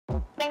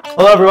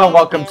Hello everyone,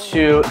 welcome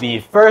to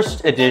the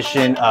first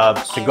edition of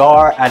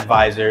Cigar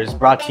Advisors,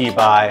 brought to you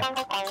by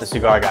the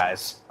Cigar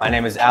Guys. My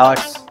name is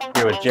Alex,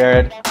 here with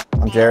Jared.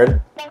 I'm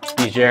Jared.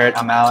 He's Jared,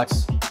 I'm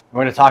Alex.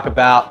 We're going to talk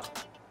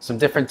about some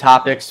different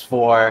topics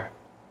for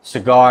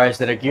cigars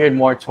that are geared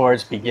more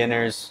towards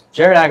beginners.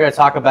 Jared and I are going to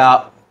talk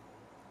about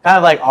kind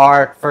of like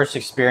our first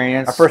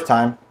experience. Our first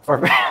time.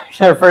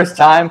 Our first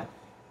time,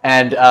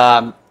 and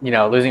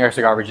losing our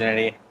cigar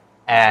virginity.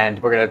 And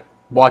we're going to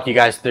walk you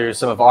guys through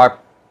some of our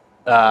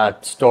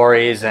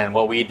stories and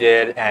what we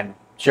did, and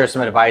share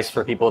some advice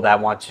for people that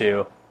want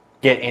to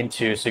get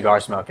into cigar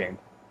smoking.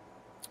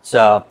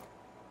 So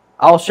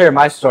I'll share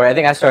my story. I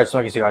think I started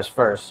smoking cigars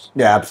first.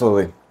 Yeah,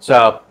 absolutely.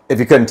 So if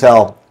you couldn't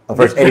tell, the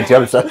first 82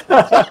 episodes.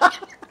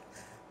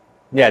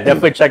 Yeah,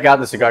 definitely check out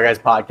the Cigar Guys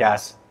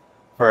podcast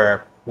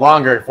for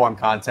longer form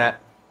content.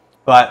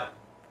 But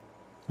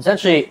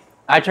essentially,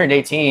 I turned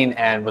 18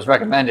 and was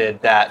recommended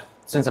that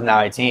since I'm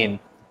now 18,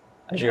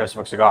 I should go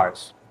smoke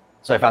cigars.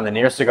 So I found the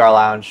nearest cigar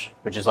lounge,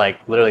 which is like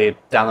literally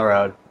down the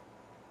road.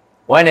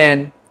 Went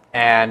in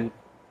and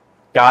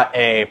got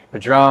a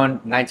Padron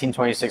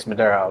 1926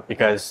 Maduro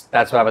because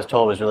that's what I was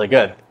told was really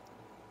good.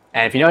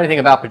 And if you know anything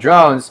about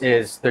Padrones,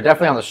 is they're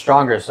definitely on the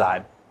stronger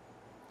side.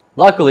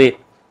 Luckily,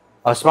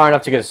 I was smart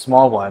enough to get a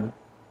small one,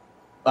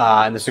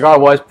 and the cigar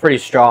was pretty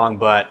strong,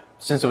 but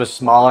since it was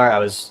smaller, I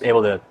was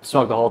able to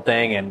smoke the whole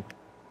thing and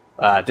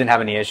didn't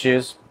have any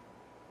issues.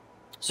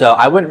 So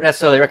I wouldn't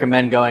necessarily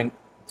recommend going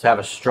to have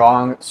a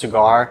strong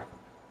cigar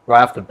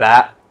right off the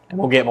bat, and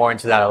we'll get more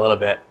into that a little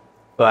bit.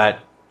 But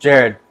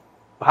Jared,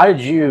 how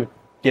did you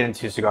get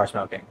into cigar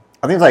smoking?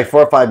 I think it was like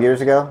 4 or 5 years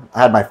ago.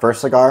 I had my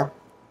first cigar,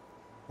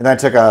 and then I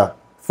took a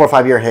 4 or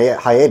 5 year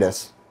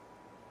hiatus.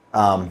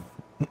 I'm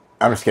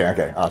just kidding.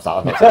 Okay, oh,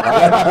 stop.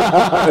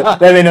 That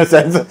made no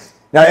sense.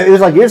 Now, it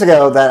was like years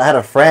ago that I had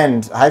a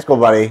friend, a high school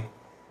buddy,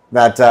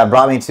 that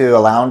brought me to a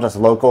lounge that's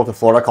local to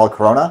Florida called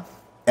Corona,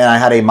 and I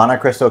had a Monte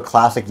Cristo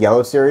Classic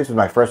Yellow Series. It was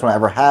my first one I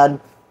ever had.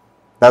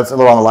 That was a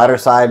little on the lighter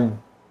side.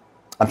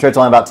 I'm sure it's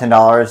only about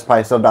 $10,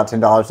 probably still about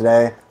 $10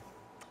 today.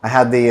 I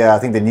had the, I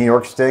think the New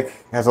York stick.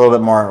 It has a little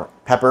bit more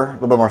pepper, a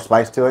little bit more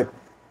spice to it.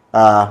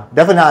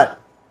 Definitely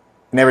not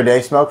an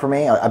everyday smoke for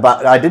me.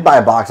 I did buy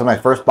a box. It was my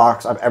first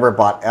box I've ever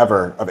bought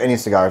of any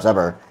cigars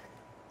ever.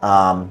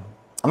 I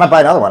might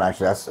buy another one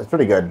actually. It's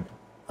pretty good.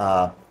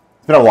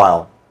 It's been a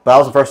while, but that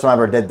was the first time I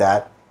ever did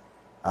that.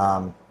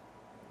 But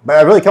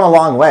I've really come a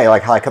long way,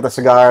 like how I cut the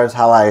cigars,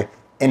 how I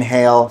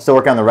inhale, still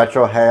working on the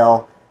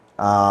retrohale.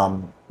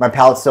 My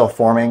palate's still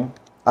forming.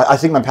 I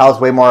think my palate's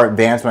way more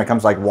advanced when it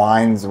comes to like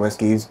wines and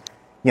whiskeys,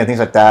 things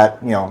like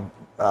that,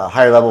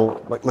 higher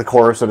level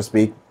liqueur, so to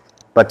speak.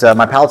 But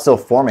my palate's still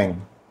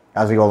forming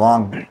as we go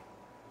along.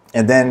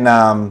 And then,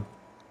 I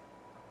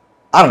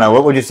don't know,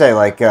 what would you say?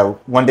 Like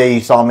one day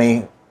you saw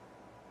me.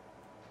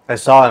 I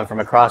saw him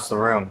from across the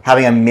room.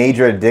 Having a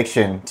major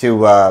addiction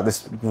to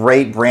this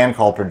great brand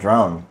called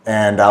Padron.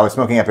 And I was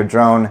smoking a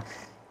Padron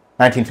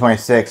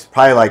 1926,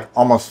 probably like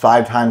almost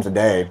 5 times a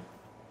day.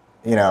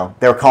 They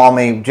were calling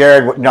me,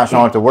 Jared, you're not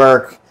showing up to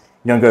work.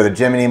 You don't go to the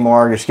gym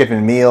anymore. You're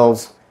skipping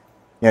meals.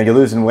 You're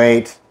losing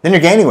weight. Then you're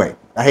gaining weight.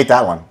 I hate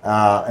that one.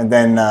 And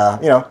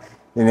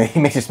then, he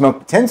makes you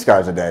smoke 10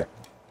 cigars a day.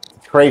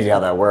 It's crazy how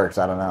that works.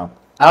 I don't know.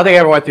 I don't think I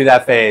ever went through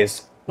that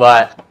phase,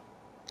 but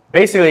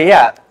basically,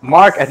 yeah,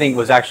 Mark, I think,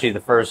 was actually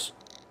the first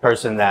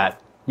person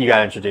that you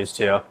got introduced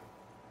to.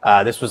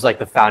 This was like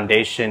the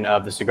foundation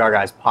of the Cigar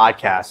Guys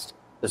podcast.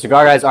 The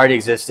Cigar Guys already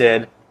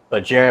existed,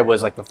 but Jared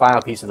was like the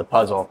final piece of the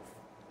puzzle.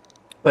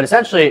 But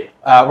essentially,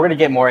 we're going to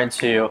get more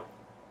into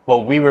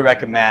what we would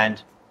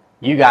recommend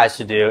you guys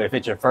to do if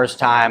it's your first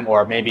time,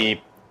 or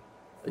maybe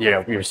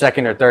your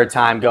second or third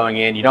time going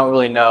in. You don't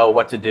really know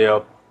what to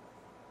do.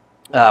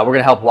 We're going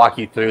to help walk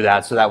you through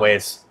that, so that way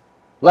it's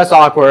less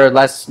awkward,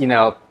 less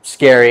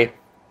scary.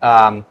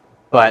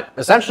 But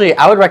essentially,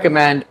 I would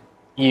recommend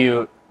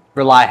you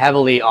rely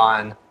heavily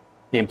on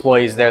the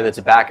employees there, the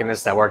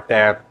tobacconists that work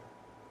there.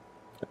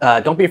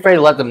 Don't be afraid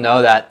to let them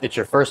know that it's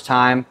your first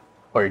time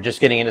or you're just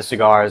getting into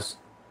cigars,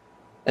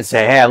 and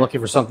say, hey, I'm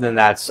looking for something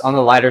that's on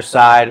the lighter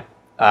side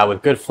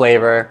with good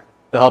flavor.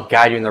 They'll help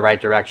guide you in the right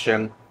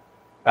direction.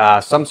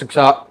 Some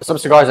cigars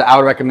that I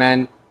would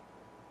recommend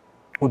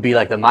would be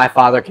like the My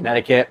Father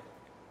Connecticut.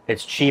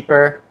 It's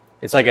cheaper.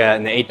 It's like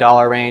in the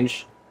 $8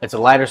 range. It's a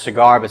lighter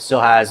cigar, but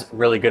still has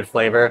really good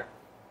flavor.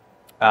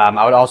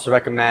 I would also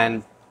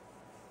recommend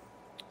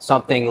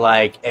something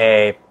like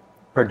a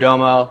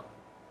Perdomo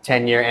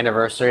 10-year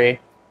anniversary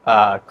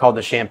called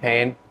the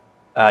Champagne.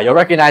 You'll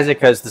recognize it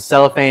because the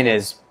cellophane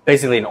is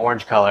basically an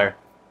orange color,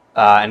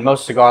 and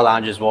most cigar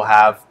lounges will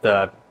have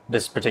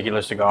this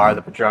particular cigar,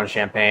 the Padron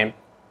Champagne.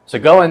 So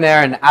go in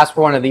there and ask for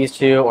one of these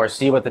two, or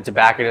see what the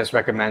tobacconist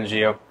recommends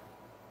you.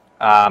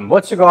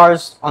 What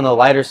cigars on the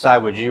lighter side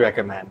would you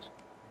recommend?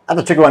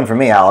 That's a tricky one for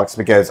me, Alex,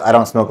 because I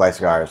don't smoke light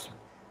cigars.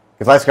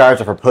 Because light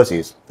cigars are for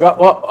pussies.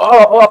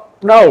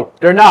 No,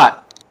 they're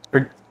not.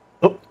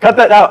 Cut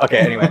that out. Okay,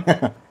 anyway.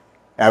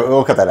 Yeah,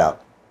 we'll cut that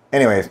out.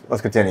 Anyways,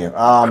 let's continue.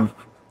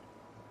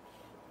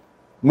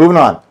 Moving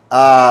on.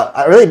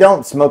 I really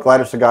don't smoke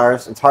lighter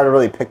cigars. It's hard to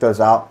really pick those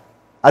out.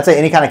 I'd say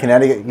any kind of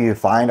Connecticut you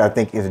find, I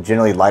think, is a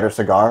generally lighter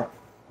cigar.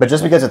 But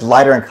just because it's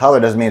lighter in color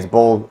doesn't mean it's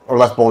bold or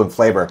less bold in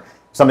flavor.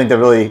 Something it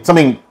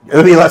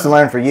would be a lesson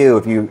learned for you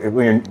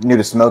when you're new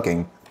to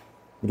smoking.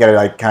 You got to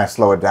like kind of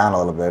slow it down a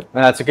little bit.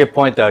 Well, that's a good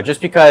point, though.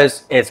 Just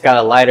because it's got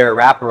a lighter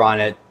wrapper on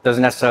it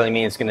doesn't necessarily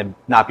mean it's going to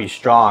not be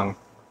strong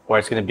or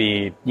it's going to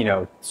be,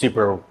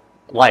 super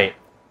light.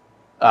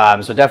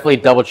 So definitely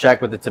double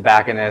check with the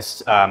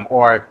tobacconist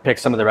or pick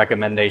some of the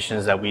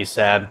recommendations that we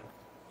said.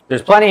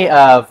 There's plenty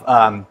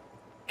of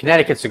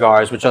Connecticut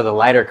cigars, which are the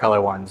lighter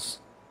color ones,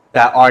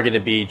 that are going to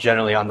be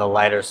generally on the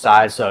lighter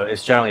side. So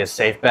it's generally a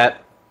safe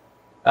bet.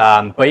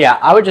 But yeah,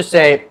 I would just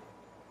say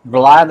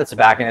rely on the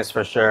tobacconist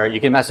for sure. You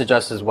can message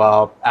us as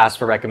well, ask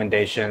for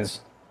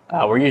recommendations.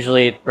 We're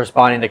usually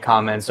responding to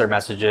comments or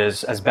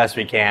messages as best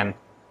we can.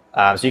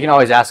 So you can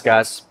always ask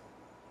us.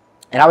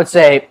 And I would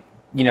say,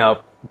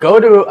 go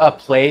to a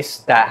place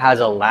that has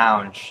a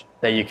lounge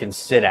that you can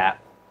sit at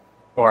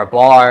or a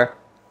bar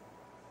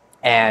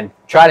and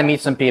try to meet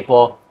some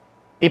people.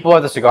 People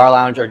at the cigar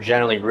lounge are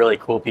generally really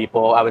cool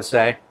people, I would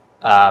say.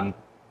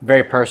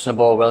 Very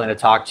personable, willing to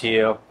talk to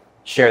you,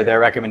 share their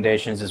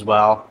recommendations as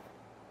well.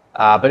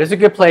 But it's a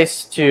good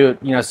place to,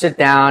 sit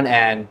down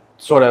and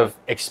sort of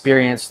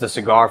experience the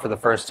cigar for the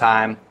first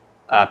time.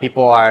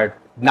 People are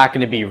not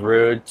going to be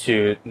rude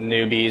to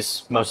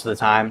newbies most of the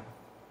time.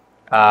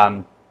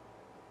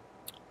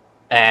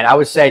 And I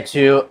would say,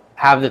 too,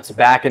 have the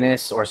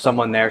tobacconist or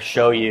someone there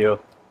show you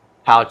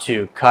how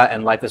to cut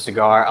and light the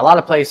cigar. A lot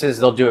of places,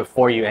 they'll do it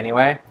for you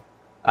anyway.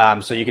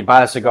 So you can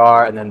buy a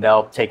cigar and then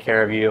they'll take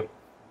care of you.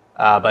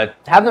 But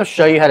have them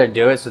show you how to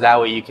do it so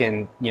that way you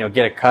can,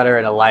 get a cutter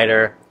and a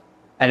lighter.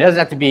 And it doesn't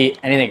have to be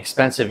anything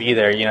expensive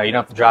either. You don't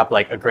have to drop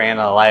like $1,000 on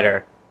a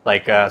lighter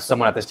like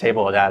someone at this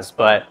table has.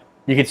 But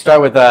you could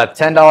start with a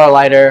 $10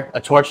 lighter, a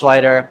torch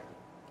lighter,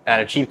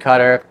 and a cheap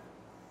cutter,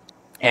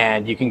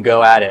 and you can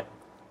go at it.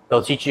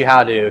 They'll teach you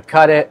how to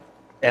cut it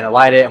and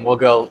light it, and we'll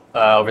go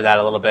over that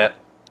a little bit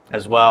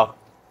as well.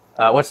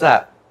 What's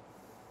that?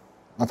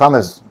 I found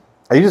this.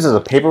 I use this as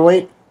a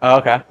paperweight. Oh,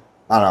 okay.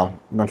 I don't know.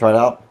 You want to try it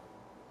out?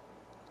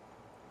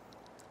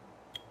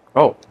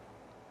 Oh.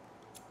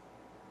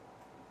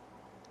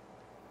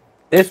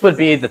 This would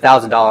be the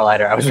 $1,000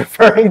 lighter I was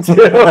referring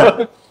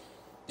to.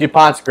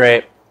 DuPont's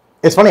great.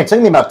 It's funny. It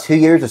took me about 2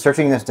 years of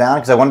searching this down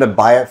because I wanted to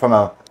buy it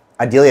from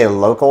ideally a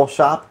local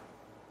shop.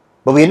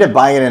 But we ended up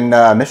buying it in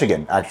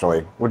Michigan, actually,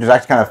 which is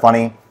actually kind of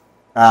funny.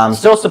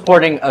 Still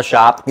supporting a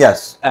shop.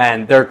 Yes.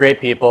 And they're great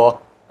people.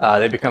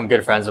 They become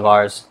good friends of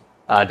ours.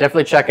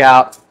 Definitely check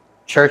out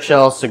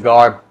Churchill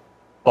Cigar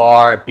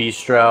Bar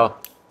Bistro.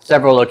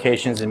 Several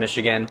locations in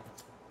Michigan.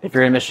 If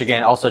you're in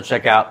Michigan, also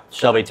check out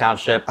Shelby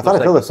Township. I thought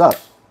I filled this up.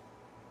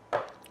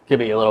 Could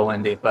be a little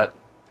windy, but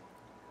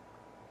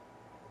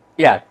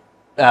yeah.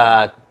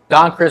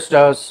 Don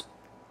Cristo's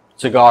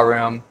Cigar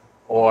Room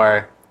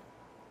or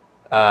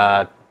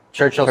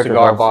Churchill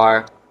Cigar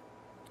Bar,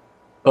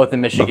 both in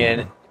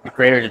Michigan,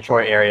 greater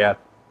Detroit area.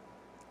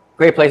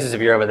 Great places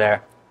if you're over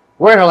there.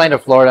 We're in Orlando,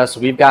 Florida, so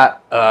we've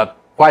got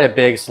quite a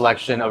big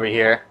selection over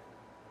here.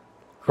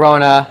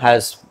 Corona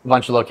has a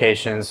bunch of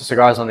locations,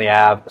 Cigars on the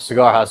Ave,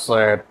 Cigar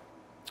Hustler,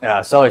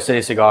 Celery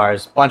City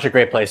Cigars, bunch of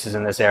great places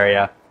in this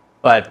area.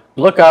 But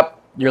look up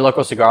your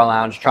local cigar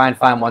lounge. Try and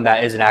find one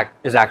that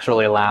is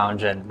actually a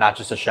lounge and not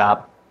just a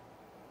shop.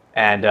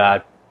 And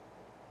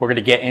we're going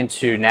to get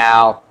into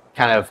now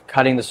kind of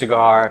cutting the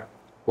cigar,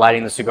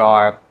 lighting the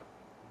cigar,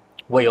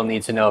 what you'll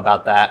need to know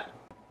about that.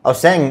 I was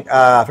saying,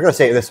 I forgot to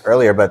say this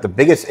earlier, but the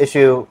biggest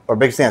issue or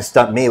biggest thing that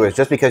stumped me was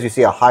just because you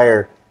see a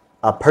higher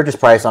purchase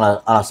price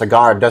on a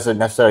cigar doesn't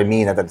necessarily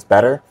mean that it's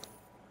better.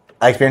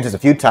 I experienced this a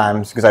few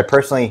times because I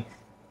personally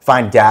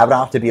find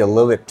Davidoff to be a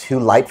little bit too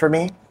light for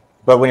me.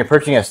 But when you're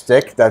purchasing a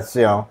stick that's,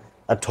 a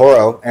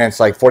Toro and it's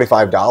like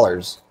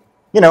 $45,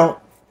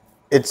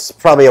 it's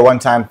probably a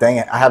one-time thing.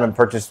 I haven't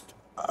purchased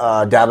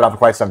Davidoff for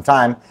quite some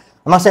time.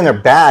 I'm not saying they're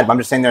bad, but I'm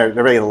just saying they're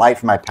really light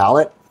for my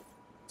palate.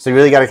 So you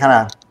really got to kind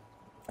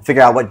of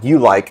figure out what you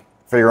like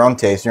for your own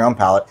taste, your own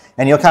palate.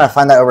 And you'll kind of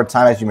find that over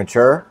time as you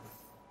mature.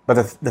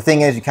 But the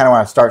thing is, you kind of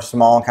want to start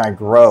small and kind of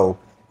grow.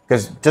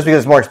 Because just because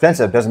it's more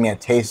expensive doesn't mean it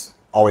tastes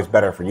always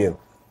better for you.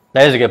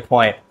 That is a good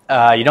point.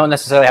 You don't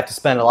necessarily have to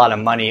spend a lot of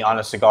money on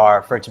a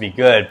cigar for it to be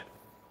good.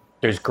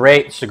 There's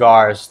great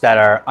cigars that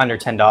are under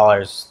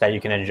 $10 that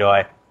you can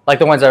enjoy. Like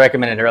the ones I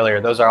recommended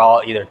earlier, those are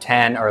all either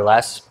 10 or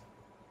less.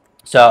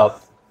 So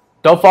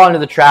don't fall into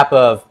the trap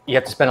of you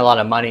have to spend a lot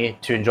of money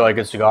to enjoy a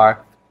good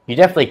cigar. You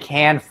definitely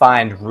can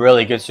find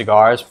really good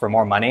cigars for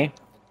more money.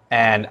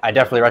 And I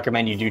definitely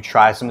recommend you do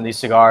try some of these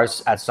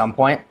cigars at some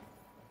point.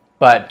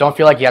 But don't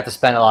feel like you have to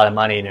spend a lot of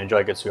money to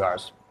enjoy good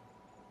cigars.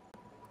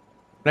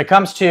 When it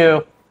comes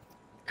to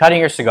cutting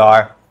your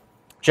cigar,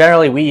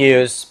 generally we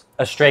use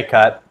a straight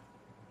cut.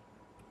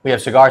 We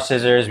have cigar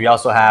scissors. We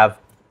also have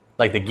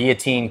like the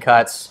guillotine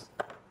cuts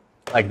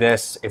like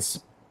this.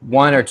 It's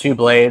 1 or 2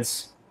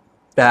 blades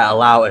that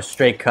allow a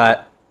straight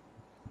cut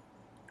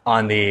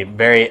on the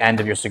very end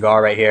of your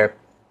cigar right here.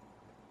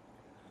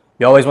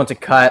 You always want to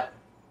cut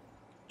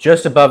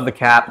just above the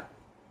cap,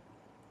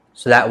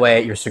 so that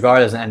way your cigar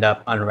doesn't end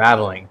up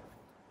unraveling.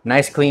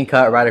 Nice clean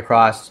cut right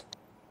across.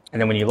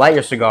 And then when you light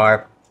your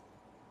cigar,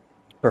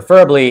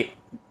 preferably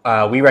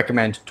we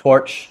recommend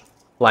torch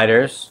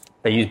lighters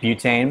that use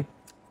butane.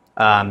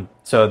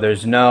 So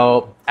there's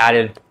no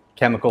added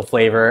chemical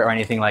flavor or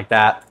anything like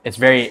that. It's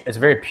a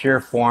very pure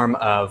form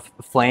of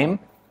flame.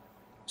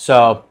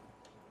 So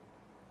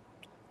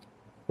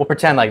we'll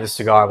pretend like this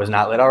cigar was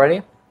not lit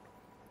already.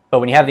 But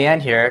when you have the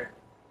end here,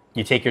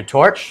 you take your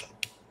torch,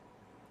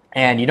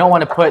 and you don't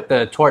want to put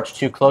the torch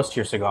too close to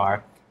your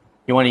cigar.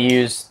 You want to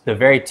use the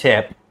very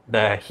tip,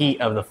 the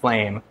heat of the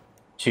flame,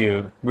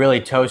 to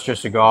really toast your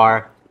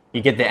cigar.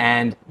 You get the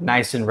end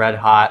nice and red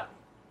hot,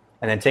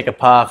 and then take a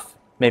puff,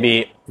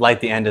 maybe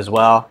light the end as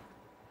well.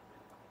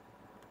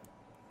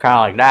 Kind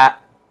of like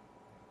that.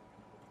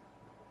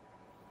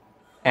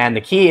 And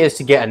the key is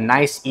to get a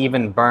nice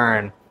even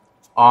burn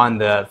on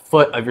the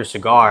foot of your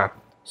cigar,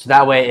 so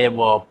that way it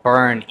will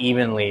burn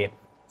evenly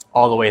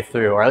all the way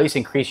through, or at least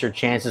increase your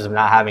chances of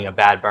not having a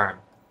bad burn.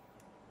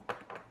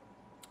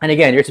 And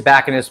again, your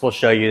tobacconist will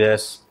show you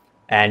this,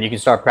 and you can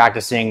start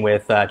practicing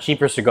with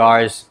cheaper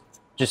cigars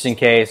just in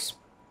case.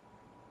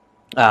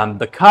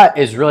 The cut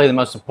is really the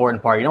most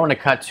important part. You don't want to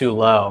cut too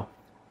low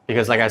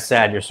because, like I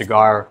said, your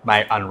cigar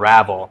might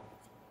unravel,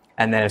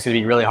 and then it's going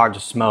to be really hard to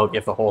smoke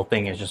if the whole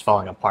thing is just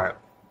falling apart.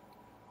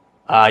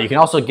 You can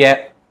also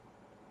get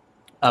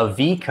a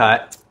V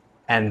cut,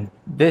 and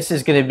this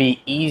is going to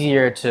be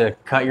easier to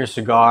cut your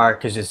cigar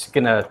because it's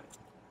going to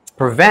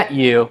prevent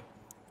you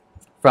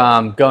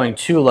from going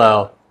too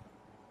low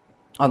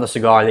on the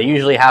cigar. They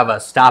usually have a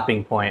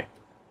stopping point,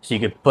 so you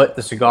could put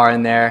the cigar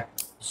in there,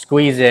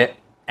 squeeze it,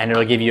 and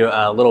it'll give you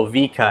a little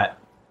V cut.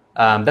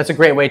 That's a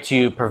great way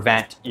to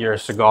prevent your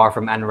cigar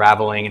from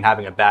unraveling and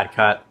having a bad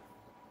cut.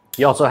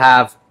 You also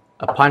have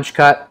a punch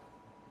cut,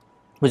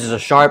 which is a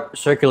sharp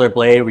circular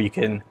blade where you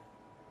can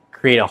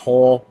create a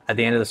hole at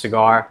the end of the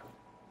cigar.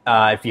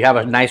 If you have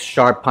a nice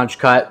sharp punch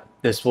cut,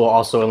 this will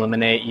also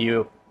eliminate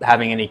you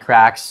having any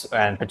cracks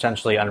and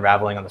potentially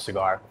unraveling on the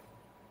cigar.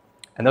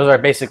 And those are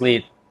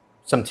basically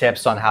some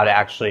tips on how to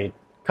actually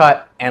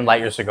cut and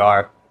light your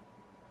cigar.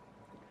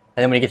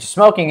 And then when you get to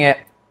smoking it,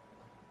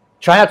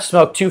 try not to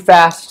smoke too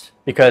fast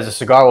because the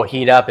cigar will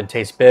heat up and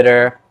taste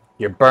bitter.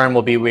 Your burn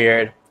will be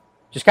weird.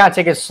 Just kind of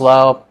take it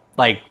slow.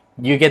 Like,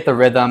 you get the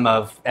rhythm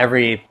of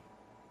every,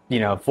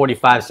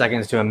 45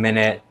 seconds to a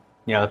minute,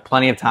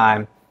 plenty of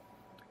time.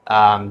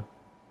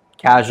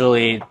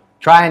 Casually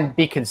try and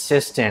be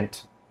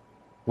consistent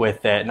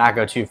with it, not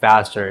go too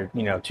fast or,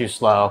 too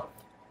slow.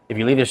 If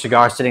you leave your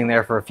cigar sitting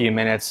there for a few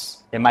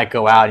minutes, it might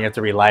go out and you have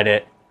to relight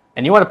it.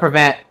 And you want to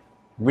prevent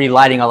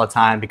relighting all the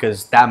time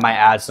because that might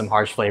add some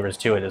harsh flavors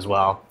to it as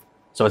well.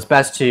 So it's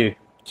best to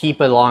keep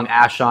a long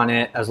ash on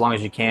it as long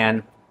as you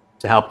can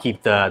to help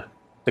keep the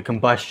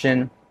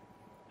combustion,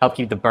 help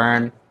keep the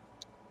burn,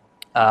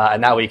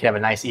 and that way you can have a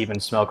nice even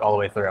smoke all the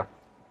way through.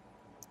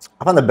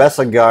 I find the best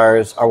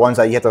cigars are ones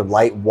that you have to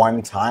light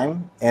one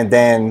time, and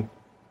then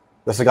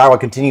the cigar will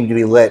continue to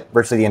be lit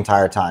virtually the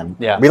entire time.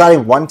 Yeah.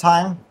 Relighting one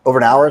time over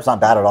an hour is not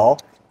bad at all.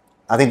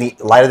 I think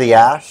the lighter the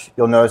ash,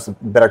 you'll notice the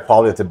better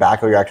quality of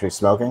tobacco you're actually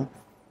smoking.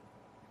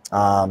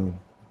 Reminded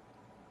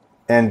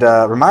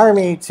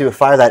me to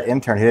fire that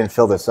intern who didn't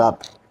fill this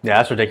up. Yeah,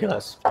 that's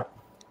ridiculous.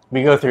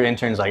 We go through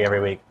interns like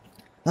every week.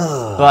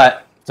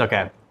 But it's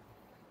okay.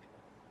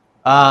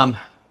 What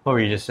were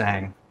you just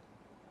saying?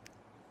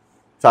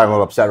 Sorry, I'm a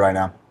little upset right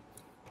now.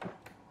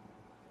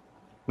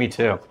 Me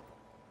too.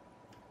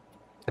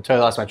 I totally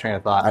lost my train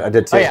of thought. I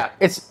did too. Oh yeah,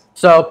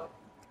 so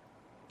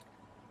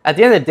at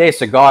the end of the day,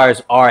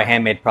 cigars are a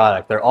handmade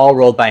product. They're all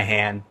rolled by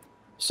hand.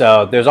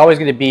 So there's always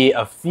going to be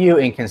a few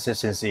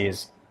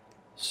inconsistencies.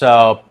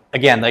 So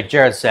again, like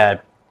Jared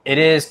said, it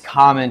is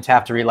common to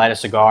have to relight a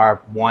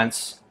cigar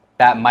once.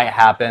 That might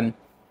happen.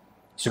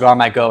 Cigar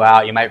might go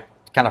out. You might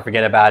kind of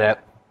forget about it.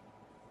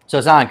 So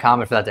it's not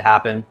uncommon for that to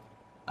happen.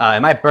 It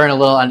might burn a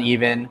little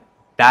uneven.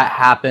 That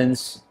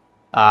happens.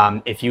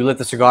 If you lit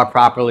the cigar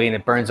properly and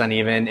it burns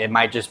uneven, it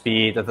might just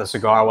be that the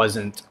cigar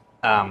wasn't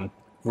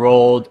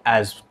rolled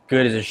as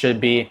good as it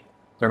should be.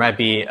 There might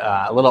be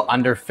a little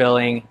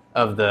underfilling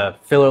of the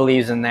filler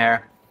leaves in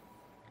there.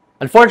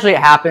 Unfortunately, it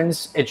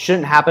happens. It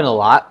shouldn't happen a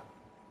lot.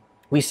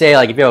 We say,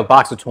 like, if you have a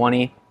box of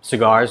 20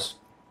 cigars,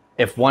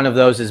 if one of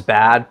those is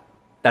bad,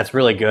 that's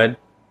really good.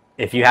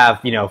 If you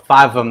have,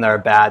 5 of them that are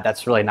bad,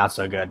 that's really not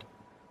so good.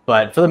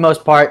 But for the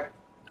most part,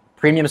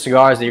 premium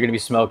cigars that you're going to be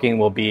smoking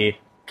will be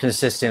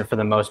consistent for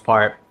the most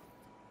part.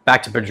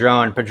 Back to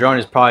Padron. Padron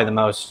is probably the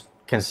most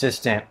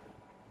consistent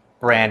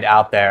brand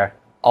out there.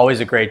 Always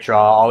a great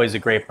draw, always a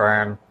great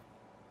burn,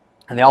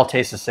 and they all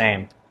taste the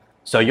same.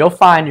 So you'll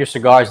find your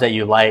cigars that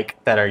you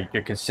like that are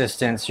your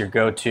consistents, your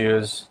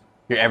go-tos,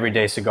 your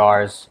everyday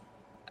cigars,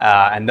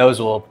 and those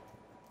will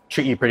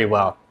treat you pretty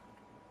well.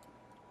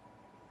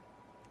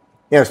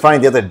 Yeah, it's funny.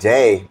 The other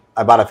day,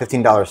 I bought a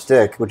 $15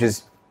 stick, which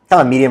is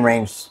kind of medium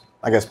range,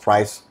 I guess,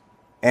 price.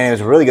 And it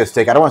was a really good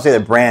stick. I don't want to say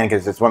the brand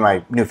because it's one of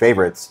my new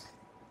favorites.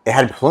 It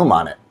had plume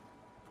on it.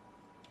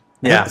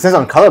 Yeah. Since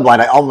I'm colorblind,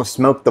 I almost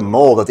smoked the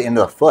mold at the end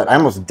of the foot. I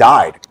almost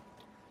died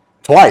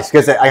twice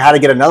because I had to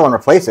get another one,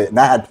 replace it, and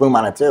that had plume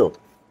on it too.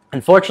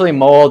 Unfortunately,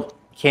 mold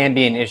can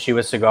be an issue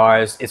with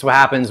cigars. It's what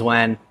happens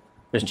when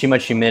there's too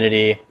much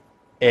humidity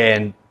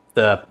in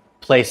the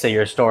place that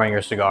you're storing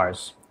your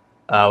cigars.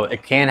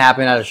 It can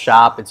happen at a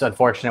shop. It's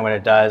unfortunate when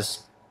it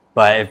does,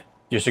 but if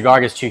your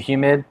cigar gets too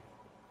humid,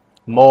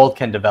 mold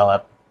can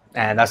develop,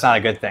 and that's not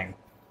a good thing.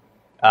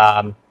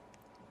 So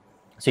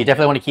you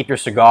definitely want to keep your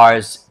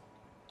cigars.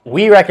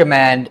 We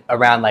recommend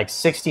around like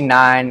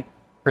 69%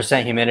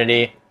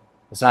 humidity.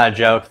 It's not a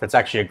joke. That's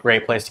actually a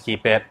great place to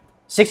keep it.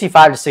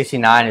 65 to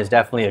 69 is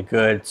definitely a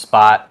good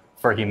spot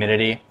for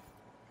humidity.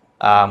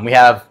 We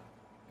have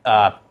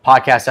a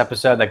podcast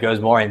episode that goes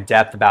more in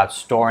depth about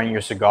storing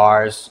your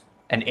cigars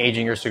and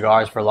aging your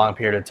cigars for a long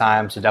period of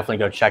time, so definitely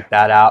go check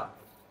that out.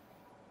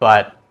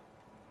 But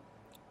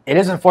it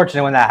is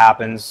unfortunate when that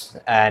happens,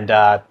 and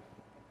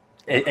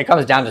it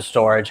comes down to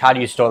storage. How do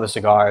you store the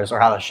cigars, or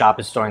how the shop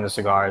is storing the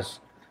cigars?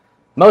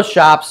 Most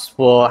shops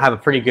will have a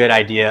pretty good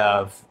idea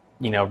of,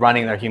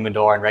 running their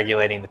humidor and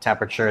regulating the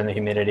temperature and the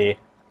humidity.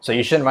 So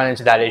you shouldn't run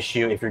into that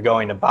issue if you're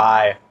going to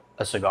buy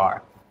a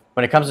cigar.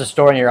 When it comes to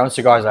storing your own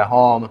cigars at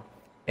home,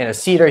 in a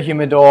cedar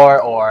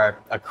humidor or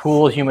a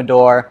cool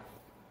humidor,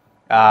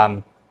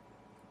 you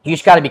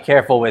just got to be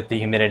careful with the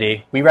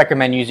humidity. We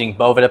recommend using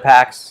Boveda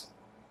packs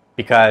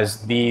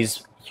because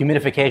these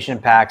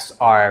humidification packs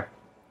are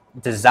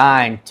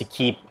designed to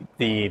keep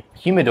the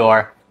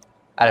humidor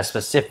at a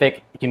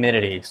specific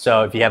humidity.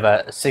 So if you have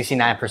a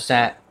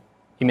 69%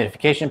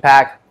 humidification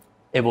pack,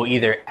 it will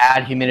either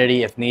add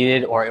humidity if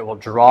needed, or it will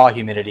draw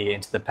humidity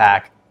into the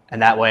pack,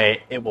 and that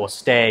way it will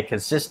stay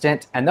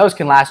consistent. And those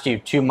can last you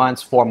 2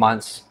 months, 4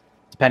 months,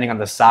 depending on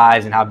the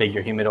size and how big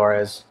your humidor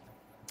is.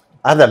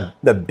 I have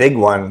the big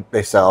one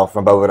they sell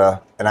from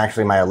Boveda, and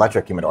actually my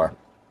electric humidor.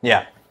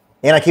 Yeah.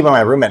 And I keep it in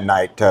my room at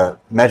night to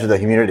measure the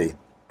humidity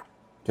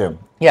too.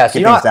 Yeah, so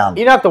you don't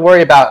have to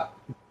worry about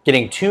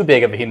getting too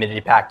big of a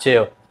humidity pack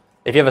too.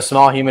 If you have a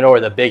small humidor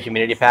with a big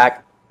humidity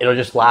pack, it'll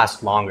just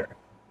last longer.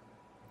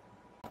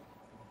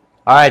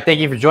 All right, thank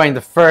you for joining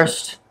the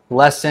first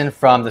lesson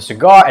from the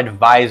Cigar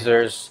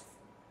Advisors.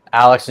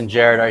 Alex and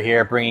Jared are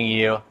here bringing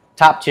you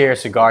top-tier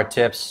cigar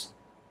tips,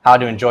 how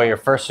to enjoy your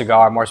first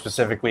cigar, more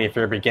specifically if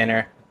you're a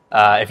beginner.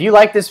 If you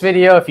like this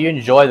video, if you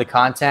enjoy the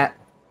content,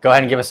 go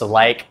ahead and give us a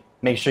like.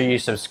 Make sure you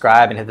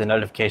subscribe and hit the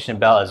notification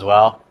bell as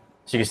well,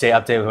 so you can stay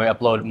updated when we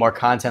upload more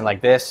content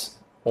like this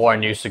or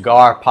new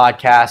cigar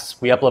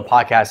podcasts. We upload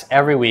podcasts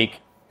every week,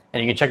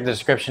 and you can check the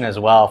description as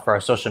well for our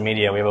social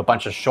media. We have a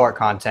bunch of short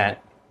content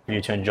for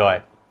you to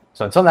enjoy.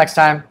 So until next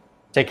time,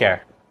 take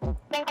care.